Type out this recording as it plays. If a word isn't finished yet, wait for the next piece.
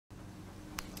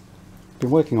been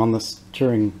working on this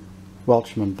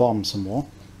Turing-Welchman Bombe some more,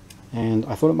 and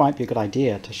I thought it might be a good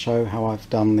idea to show how I've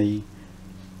done the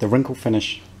wrinkle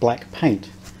finish black paint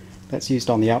that's used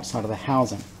on the outside of the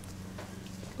housing.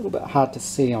 A little bit hard to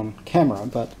see on camera,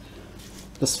 but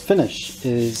this finish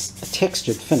is a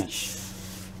textured finish.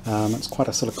 It's quite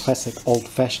a sort of classic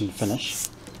old-fashioned finish.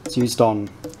 It's used on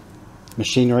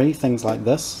machinery, things like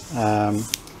this.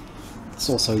 It's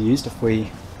also used, if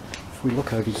we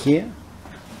look over here,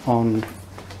 on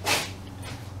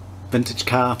vintage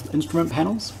car instrument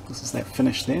panels. This is that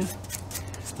finish there.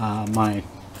 My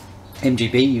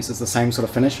MGB uses the same sort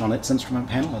of finish on its instrument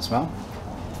panel as well.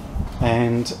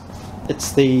 And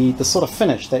it's the sort of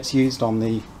finish that's used on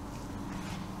the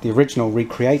original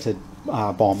recreated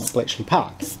bomb at Bletchley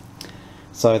Park.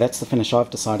 So that's the finish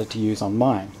I've decided to use on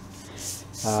mine.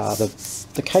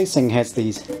 The casing has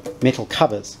these metal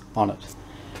covers on it,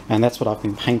 and that's what I've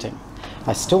been painting.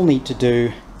 I still need to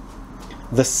do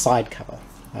this side cover.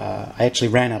 I actually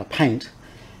ran out of paint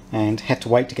and had to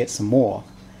wait to get some more,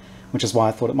 which is why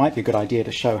I thought it might be a good idea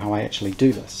to show how I actually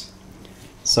do this.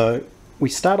 So we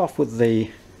start off with the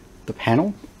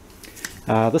panel.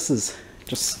 This is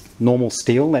just normal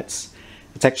steel. It's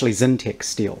actually Zintex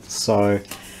steel. So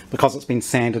because it's been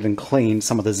sanded and cleaned,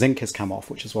 some of the zinc has come off,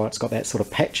 which is why it's got that sort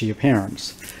of patchy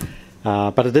appearance.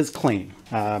 But it is clean.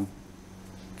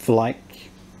 For like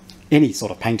any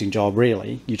sort of painting job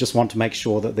really, you just want to make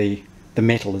sure that the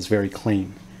metal is very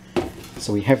clean.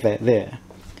 So we have that there.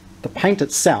 The paint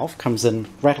itself comes in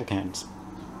rattle cans,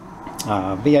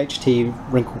 VHT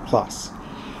Wrinkle Plus.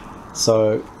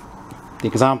 So the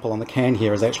example on the can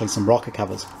here is actually some rocker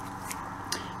covers.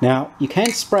 Now you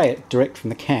can spray it direct from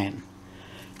the can,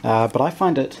 but I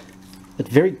find it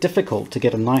very difficult to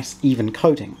get a nice even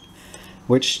coating,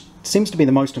 which seems to be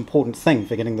the most important thing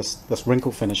for getting this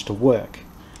wrinkle finish to work.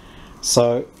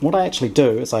 So what I actually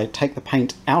do is I take the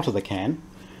paint out of the can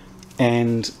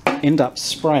and end up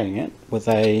spraying it with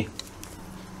a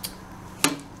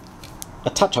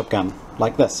touch-up gun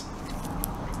like this.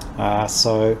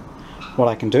 So what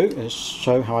I can do is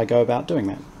show how I go about doing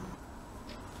that.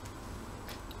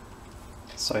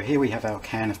 So here we have our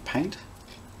can of paint.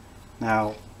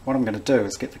 Now what I'm going to do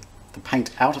is get the paint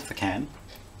out of the can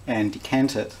and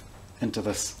decant it into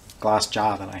this glass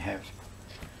jar that I have.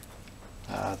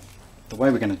 The way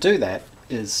we're going to do that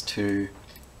is to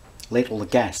let all the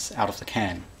gas out of the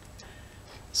can.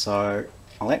 So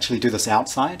I'll actually do this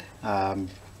outside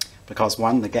because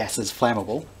one, the gas is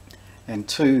flammable, and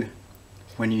two,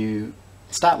 when you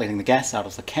start letting the gas out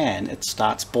of the can, it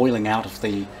starts boiling out of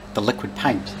the liquid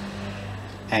paint,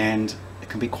 and it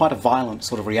can be quite a violent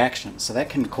sort of reaction. So that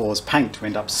can cause paint to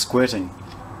end up squirting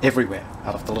everywhere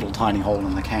out of the little tiny hole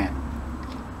in the can.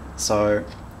 So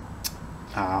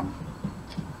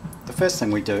the first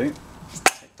thing we do is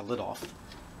take the lid off,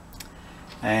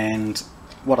 and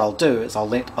what I'll do is I'll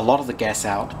let a lot of the gas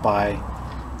out by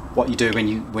what you do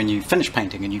when you finish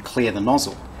painting and you clear the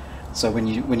nozzle. So when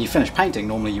you finish painting,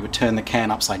 normally you would turn the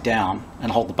can upside down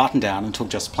and hold the button down until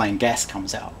just plain gas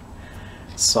comes out.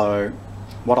 So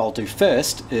what I'll do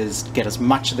first is get as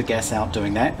much of the gas out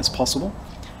doing that as possible,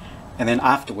 and then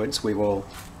afterwards we will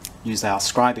use our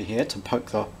scriber here to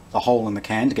poke the hole in the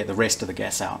can to get the rest of the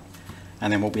gas out,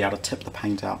 and then we'll be able to tip the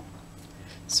paint out.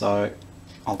 So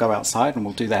I'll go outside and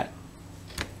we'll do that.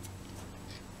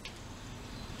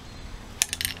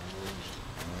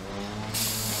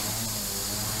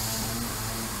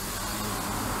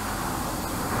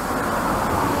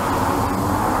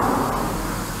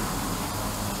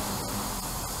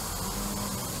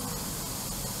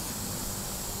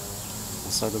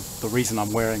 So the reason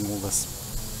I'm wearing all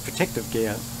this protective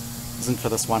gear isn't for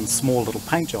this one small little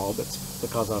paint job, it's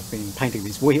because I've been painting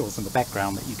these wheels in the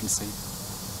background that you can see.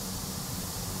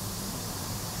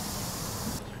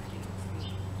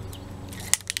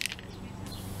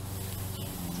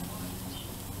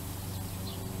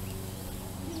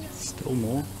 Still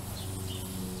more.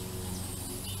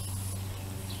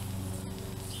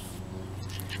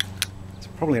 It's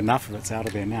probably enough of it's out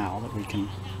of there now that we can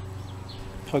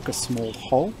poke a small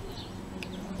hole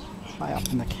high up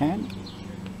in the can.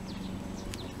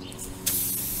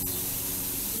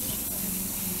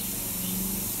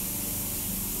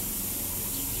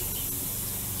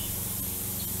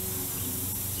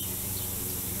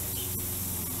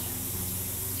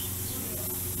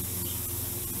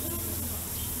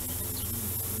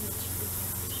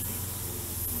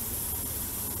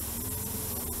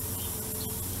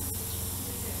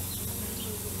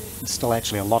 There's still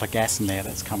actually a lot of gas in there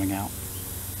that's coming out.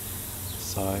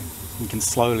 So we can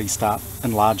slowly start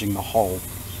enlarging the hole.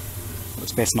 But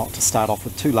it's best not to start off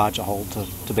with too large a hole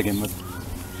to begin with.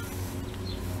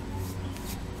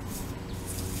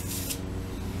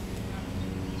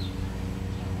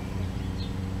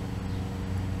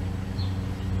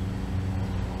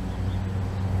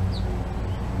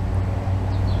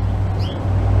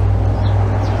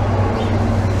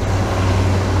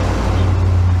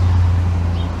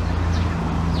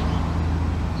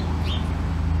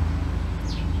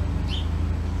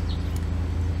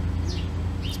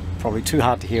 probably too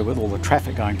hard to hear with all the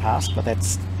traffic going past, but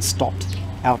that's stopped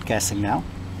outgassing now.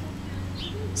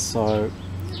 So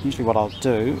usually what I'll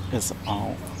do is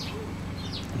I'll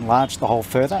enlarge the hole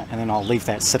further, and then I'll leave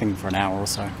that sitting for an hour or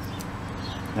so.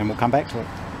 Then we'll come back to it.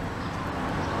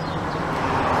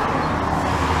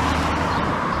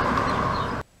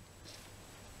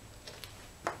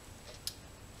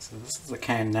 So this is the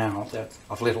can now that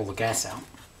I've let all the gas out.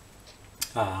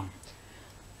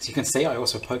 As you can see, I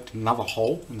also poked another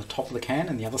hole in the top of the can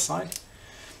and the other side,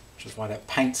 which is why that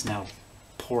paint's now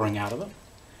pouring out of it.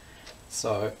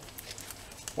 So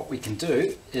what we can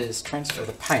do is transfer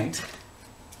the paint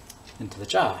into the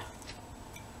jar.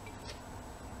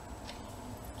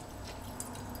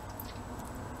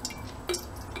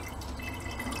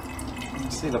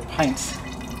 You see the paint's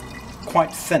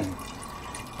quite thin.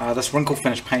 This wrinkle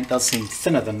finish paint does seem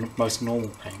thinner than most normal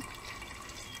paint.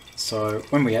 So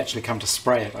when we actually come to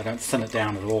spray it, I don't thin it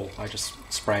down at all, I just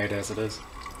spray it as it is.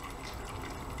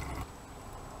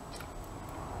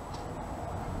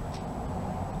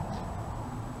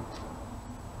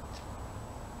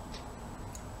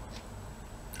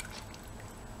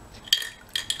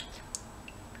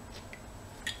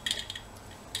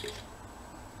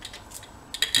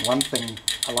 One thing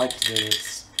I like to do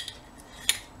is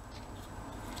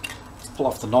pull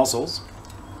off the nozzles,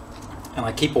 and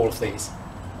I keep all of these.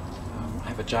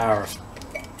 I have a jar of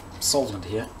solvent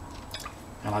here,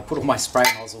 and I put all my spray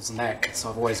nozzles in that, so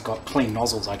I've always got clean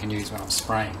nozzles I can use when I'm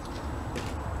spraying,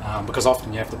 because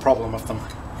often you have the problem of them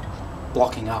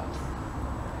blocking up.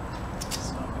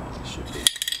 So this should be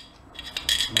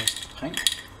most of the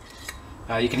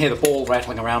paint. You can hear the ball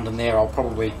rattling around in there. I'll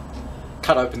probably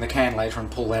cut open the can later and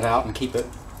pull that out and keep it.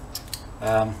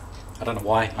 I don't know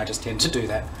why, I just tend to do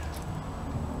that.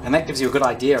 And that gives you a good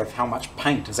idea of how much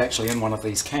paint is actually in one of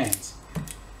these cans.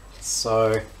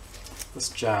 So this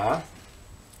jar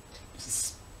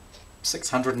is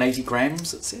 680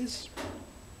 grams, it says.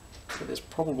 So there's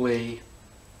probably,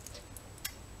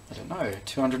 I don't know,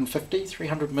 250,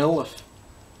 300 mil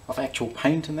of actual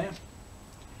paint in there.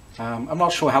 I'm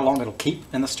not sure how long it'll keep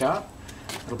in this jar.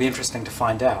 It'll be interesting to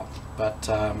find out. But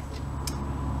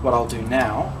what I'll do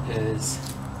now is,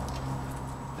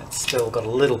 it's still got a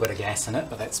little bit of gas in it,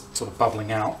 but that's sort of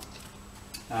bubbling out.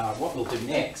 What we'll do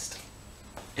next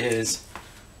is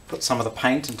put some of the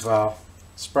paint into our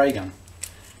spray gun.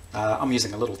 I'm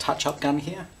using a little touch-up gun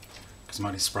here because I'm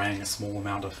only spraying a small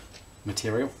amount of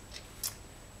material,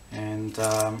 and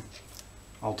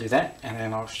I'll do that, and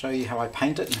then I'll show you how I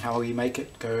paint it and how we make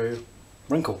it go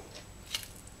wrinkle.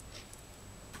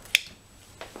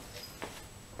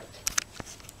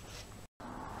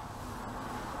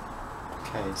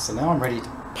 Okay, so now I'm ready to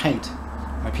paint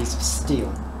my piece of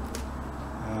steel.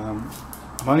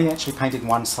 I'm only actually painting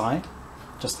one side,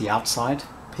 just the outside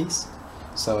piece.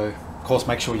 So of course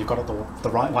make sure you've got it the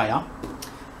right way up,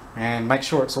 and make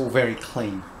sure it's all very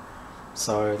clean.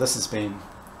 So this has been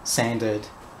sanded,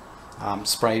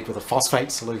 sprayed with a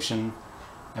phosphate solution,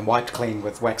 and wiped clean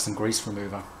with wax and grease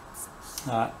remover.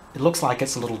 It looks like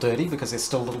it's a little dirty because there's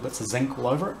still little bits of zinc all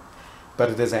over it,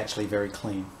 but it is actually very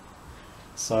clean.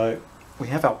 So we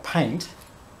have our paint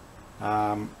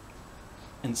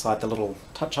inside the little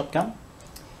touch-up gun.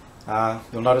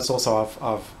 You'll notice also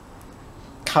I've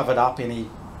covered up any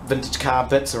vintage car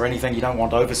bits or anything you don't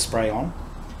want overspray on.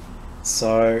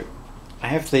 So I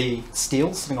have the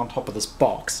steel sitting on top of this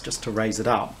box just to raise it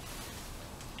up.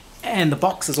 And the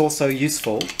box is also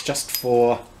useful just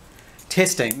for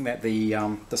testing that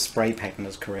the spray pattern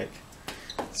is correct.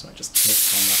 So I just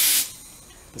test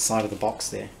on the side of the box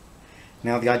there.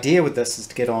 Now the idea with this is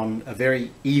to get on a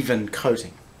very even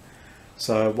coating.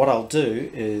 So what I'll do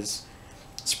is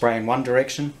spray in one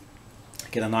direction,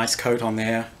 get a nice coat on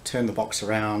there, turn the box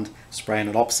around, spray in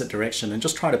an opposite direction, and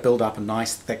just try to build up a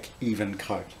nice thick even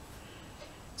coat.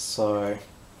 So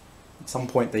at some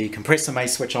point the compressor may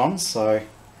switch on, so you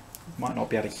might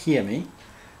not be able to hear me.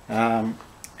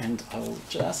 And I'll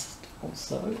just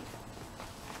also,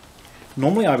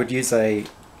 normally I would use a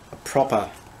proper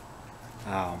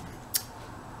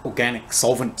organic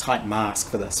solvent type mask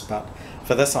for this, but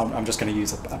for this I'm just going to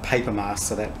use a paper mask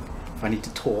so that if I need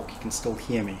to talk you can still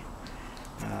hear me.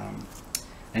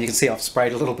 And you can see I've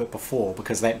sprayed a little bit before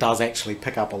because that does actually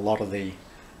pick up a lot of the,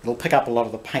 it'll pick up a lot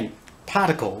of the paint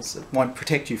particles. It won't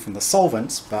protect you from the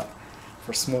solvents, but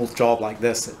for a small job like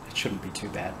this it shouldn't be too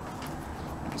bad.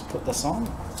 I'll just put this on.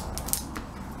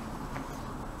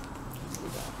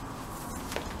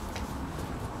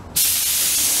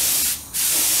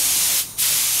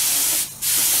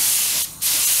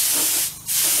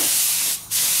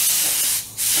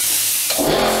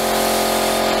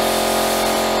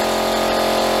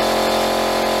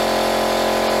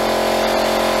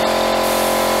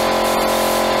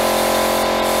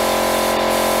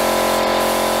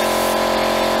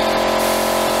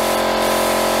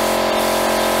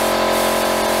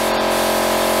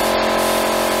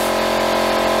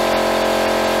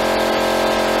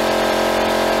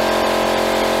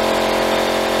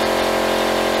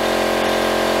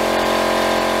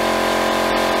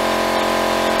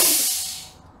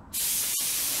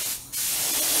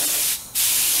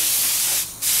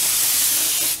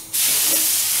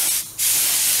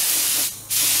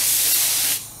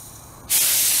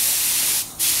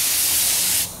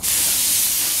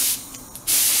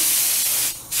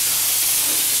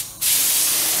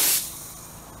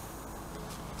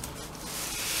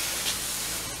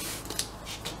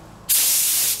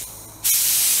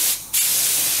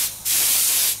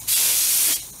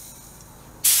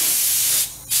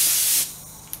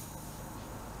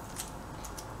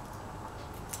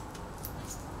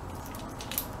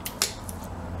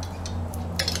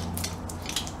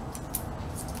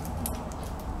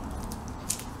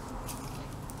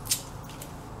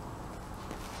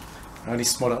 I only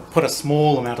put a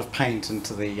small amount of paint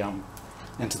into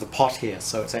the pot here,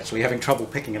 so it's actually having trouble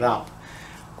picking it up.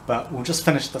 But we'll just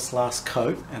finish this last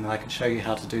coat and I can show you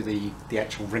how to do the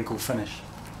actual wrinkle finish.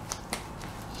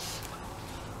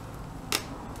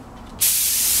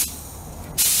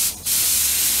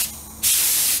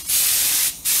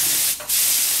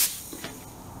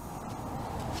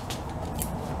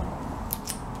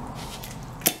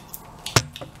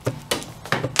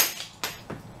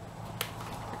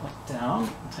 Down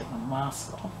and take my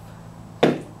mask off.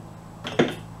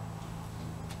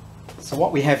 So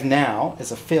what we have now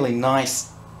is a fairly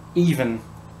nice, even,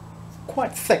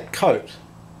 quite thick coat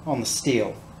on the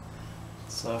steel.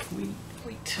 So if we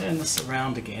turn this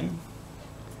around again.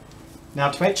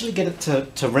 Now to actually get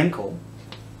it to wrinkle,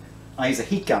 I use a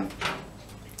heat gun.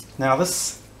 Now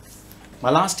my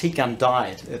last heat gun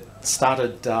died. It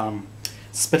started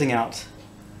spitting out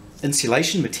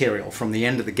insulation material from the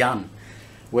end of the gun,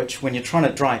 which when you're trying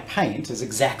to dry paint is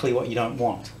exactly what you don't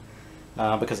want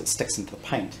because it sticks into the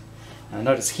paint. And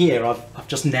notice here I've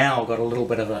just now got a little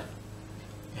bit of a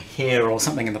hair or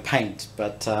something in the paint,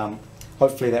 but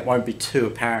hopefully that won't be too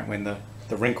apparent when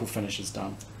the wrinkle finish is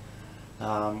done.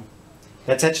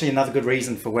 That's actually another good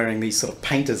reason for wearing these sort of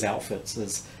painter's outfits.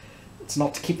 It's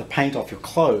not to keep the paint off your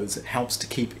clothes, it helps to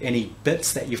keep any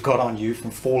bits that you've got on you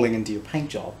from falling into your paint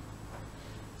job.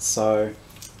 So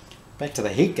back to the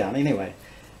heat gun anyway.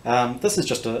 This is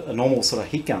just a normal sort of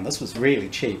heat gun. This was really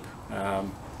cheap.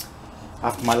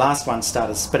 After my last one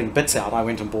started spitting bits out, I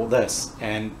went and bought this,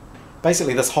 and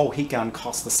basically this whole heat gun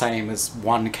costs the same as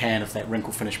one can of that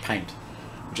wrinkle finish paint,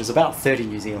 which is about 30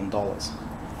 New Zealand dollars.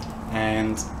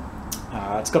 And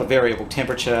it's got a variable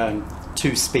temperature and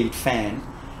 2-speed fan.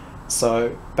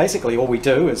 So basically all we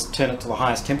do is turn it to the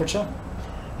highest temperature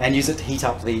and use it to heat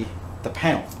up the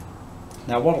panel.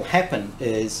 Now what will happen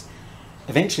is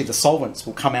eventually the solvents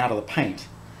will come out of the paint.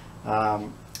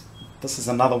 This is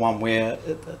another one where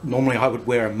normally I would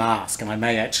wear a mask, and I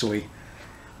may actually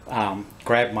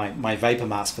grab my vapor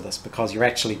mask for this because you're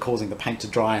actually causing the paint to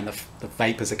dry and the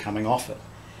vapors are coming off it.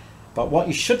 But what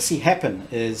you should see happen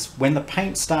is when the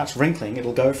paint starts wrinkling,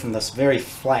 it'll go from this very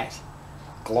flat,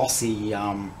 glossy,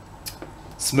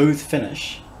 smooth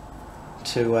finish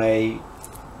to a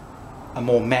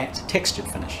more matte textured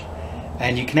finish.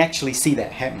 And you can actually see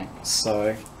that happening.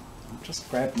 So I'll just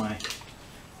grab my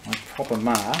proper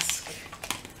mask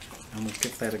and we'll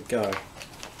give that a go.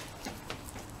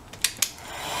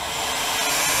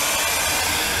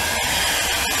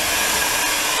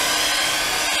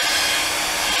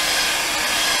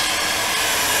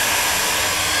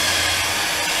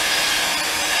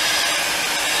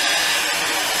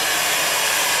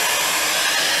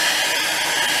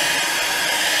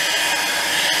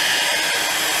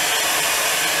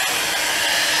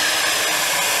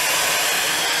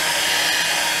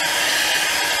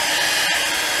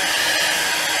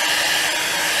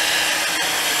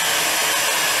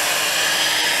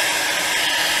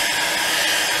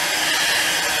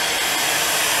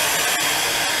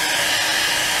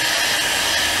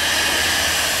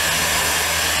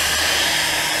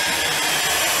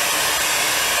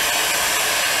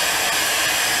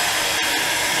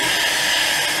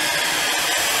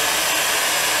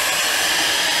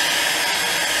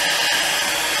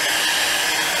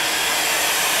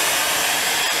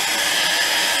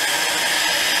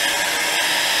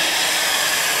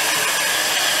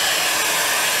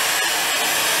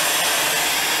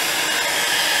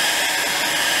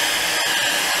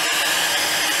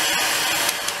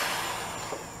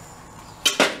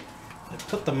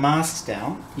 Put the masks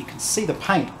down, you can see the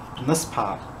paint in this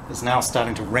part is now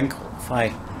starting to wrinkle. If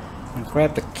I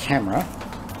grab the camera,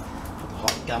 put the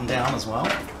hot gun down as well.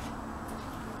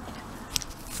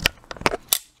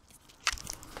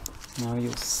 Now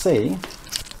you'll see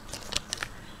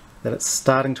that it's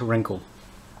starting to wrinkle.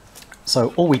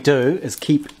 So all we do is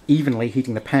keep evenly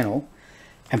heating the panel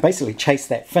and basically chase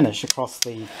that finish across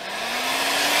the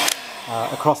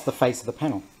face of the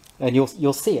panel, and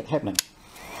you'll see it happening.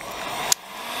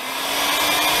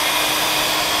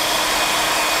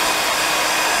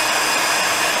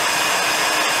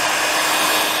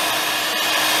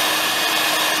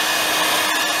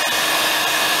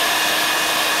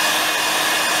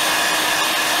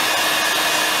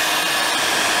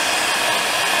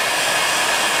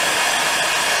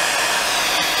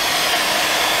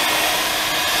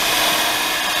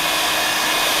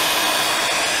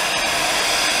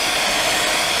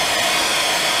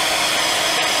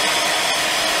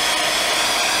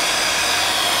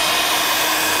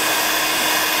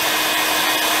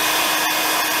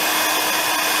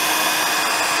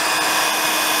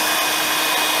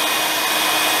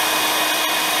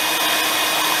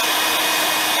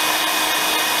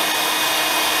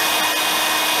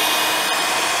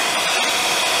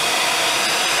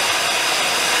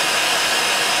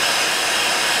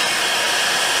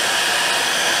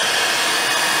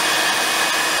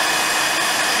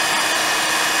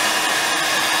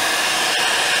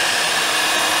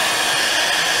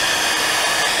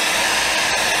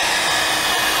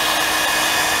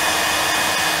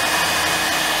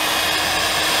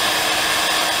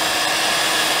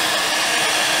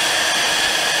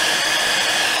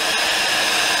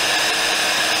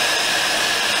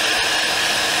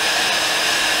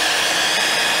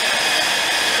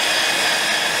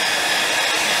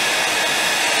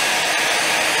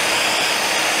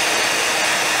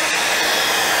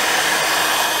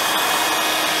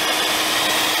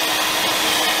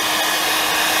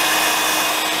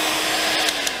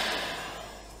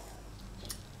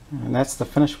 And that's the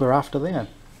finish we're after there.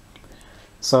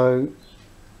 So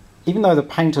even though the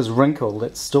paint is wrinkled,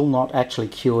 it's still not actually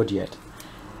cured yet.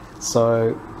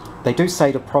 So they do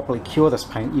say to properly cure this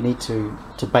paint you need to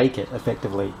bake it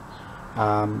effectively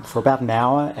for about an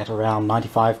hour at around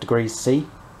 95 degrees C.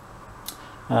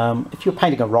 If you're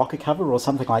painting a rocker cover or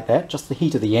something like that, just the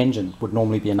heat of the engine would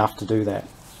normally be enough to do that.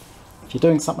 If you're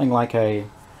doing something like an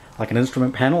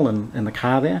instrument panel in the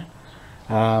car there,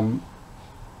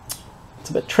 it's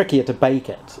a bit trickier to bake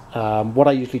it. What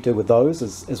I usually do with those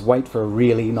is wait for a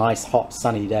really nice hot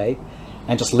sunny day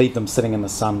and just leave them sitting in the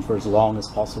sun for as long as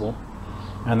possible,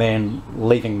 and then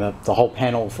leaving the whole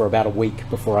panel for about a week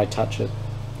before I touch it.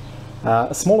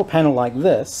 A smaller panel like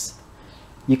this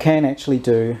you can actually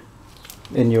do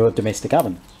in your domestic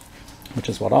oven, which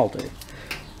is what I'll do.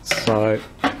 So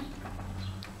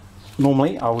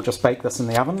normally I will just bake this in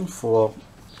the oven for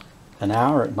an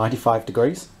hour at 95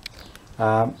 degrees.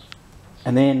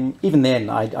 And then, even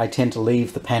then, I tend to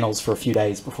leave the panels for a few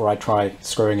days before I try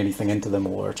screwing anything into them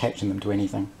or attaching them to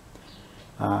anything.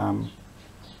 But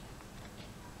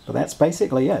that's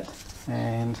basically it.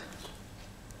 And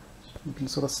you can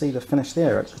sort of see the finish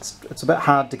there. It's a bit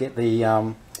hard to get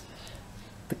the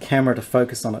camera to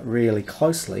focus on it really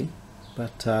closely,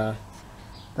 but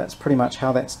that's pretty much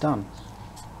how that's done.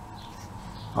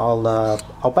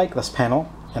 I'll bake this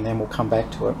panel and then we'll come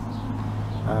back to it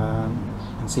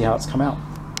and see how it's come out.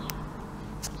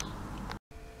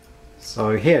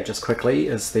 So here, just quickly,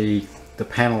 is the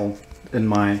panel in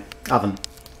my oven.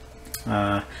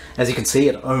 As you can see,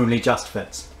 it only just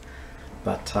fits,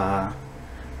 but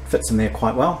fits in there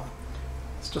quite well.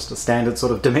 It's just a standard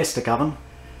sort of domestic oven,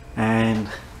 and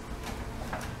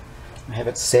I have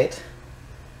it set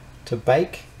to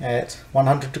bake at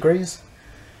 100 degrees,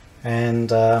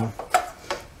 and I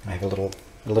have a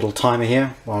little timer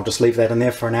here. Well, I'll just leave that in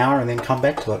there for an hour and then come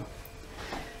back to it.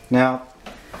 Now,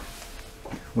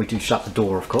 we do shut the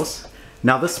door, of course.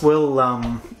 Now this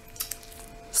will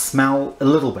smell a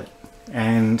little bit,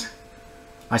 and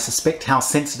I suspect how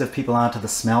sensitive people are to the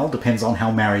smell depends on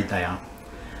how married they are.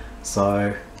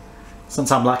 So,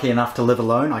 since I'm lucky enough to live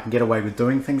alone, I can get away with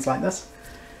doing things like this.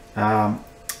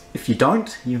 If you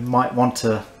don't, you might want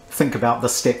to think about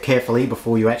this step carefully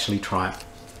before you actually try it.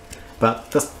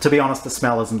 But to be honest, the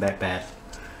smell isn't that bad,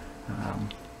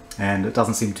 and it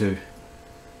doesn't seem to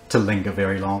linger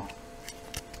very long.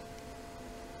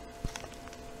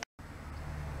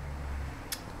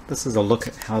 This is a look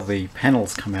at how the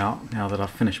panels come out now that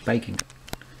I've finished baking it.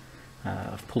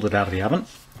 I've pulled it out of the oven,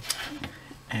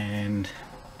 and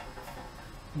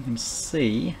you can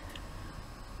see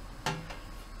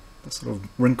the sort of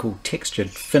wrinkled textured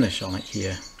finish on it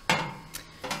here.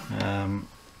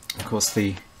 Of course,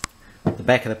 the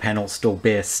back of the panel still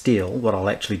bare steel. What I'll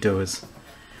actually do is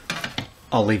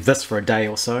I'll leave this for a day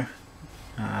or so,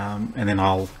 and then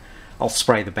I'll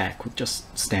spray the back with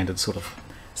just standard sort of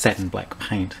satin black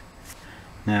paint.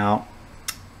 Now,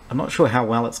 I'm not sure how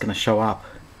well it's going to show up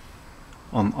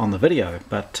on the video,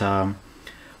 but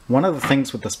one of the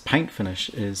things with this paint finish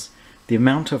is the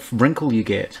amount of wrinkle you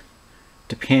get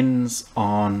depends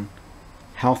on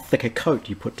how thick a coat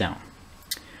you put down.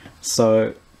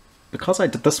 So because I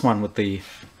did this one with the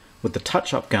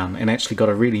touch-up gun and actually got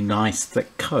a really nice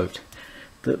thick coat,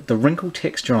 the wrinkle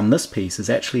texture on this piece is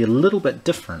actually a little bit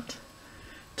different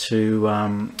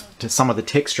to some of the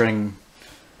texturing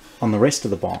on the rest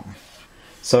of the bomb.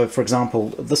 So for example,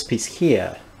 this piece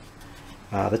here,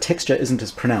 the texture isn't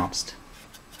as pronounced,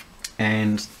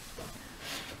 and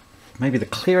maybe the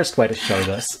clearest way to show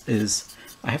this is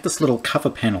I have this little cover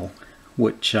panel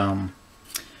which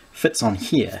fits on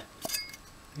here.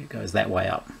 It goes that way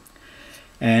up,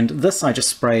 and this I just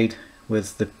sprayed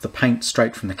with the paint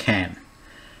straight from the can,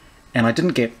 and I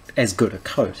didn't get as good a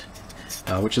coat,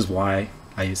 which is why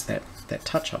I used that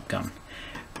touch-up gun.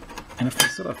 And if I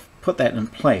sort of put that in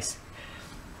place,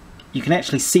 you can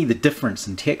actually see the difference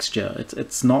in texture.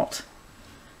 It's not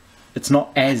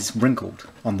as wrinkled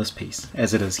on this piece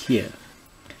as it is here.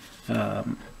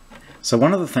 So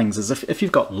one of the things is if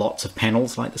you've got lots of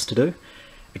panels like this to do,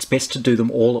 it's best to do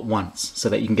them all at once so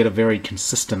that you can get a very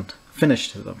consistent finish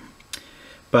to them.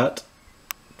 But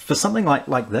for something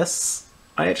like this,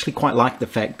 I actually quite like the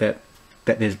fact that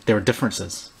there are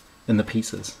differences in the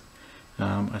pieces.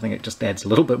 I think it just adds a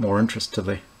little bit more interest to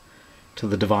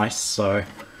the device, so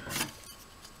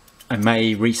I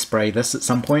may respray this at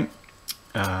some point.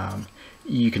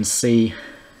 You can see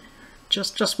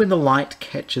just when the light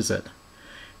catches it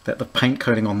that the paint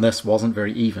coating on this wasn't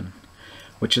very even,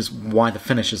 which is why the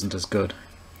finish isn't as good.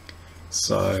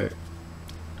 So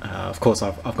of course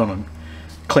I've gone and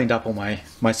cleaned up all my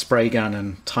spray gun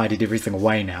and tidied everything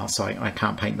away now, so I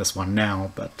can't paint this one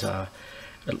now, but a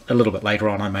little bit later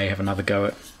on I may have another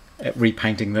go at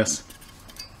repainting this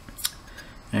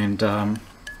and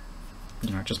you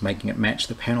know, just making it match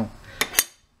the panel.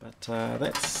 But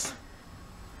that's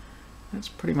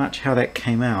pretty much how that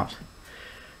came out.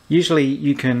 Usually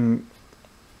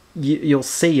you'll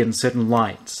see in certain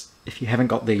lights, if you haven't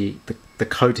got the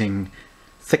coating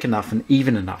thick enough and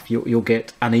even enough, you'll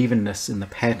get unevenness in the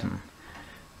pattern.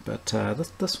 But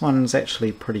this one's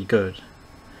actually pretty good.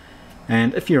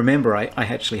 And if you remember, I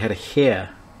actually had a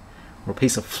hair or a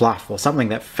piece of fluff or something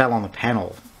that fell on the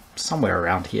panel somewhere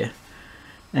around here,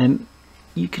 and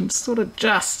you can sort of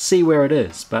just see where it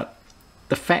is, but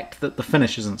the fact that the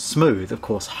finish isn't smooth of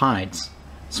course hides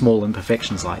small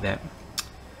imperfections like that.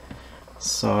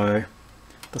 So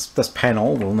this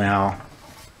panel will now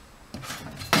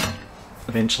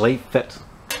eventually fit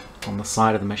on the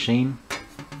side of the machine,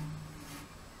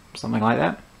 something like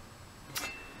that,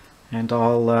 and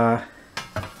I'll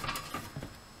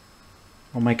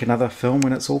make another film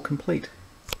when it's all complete.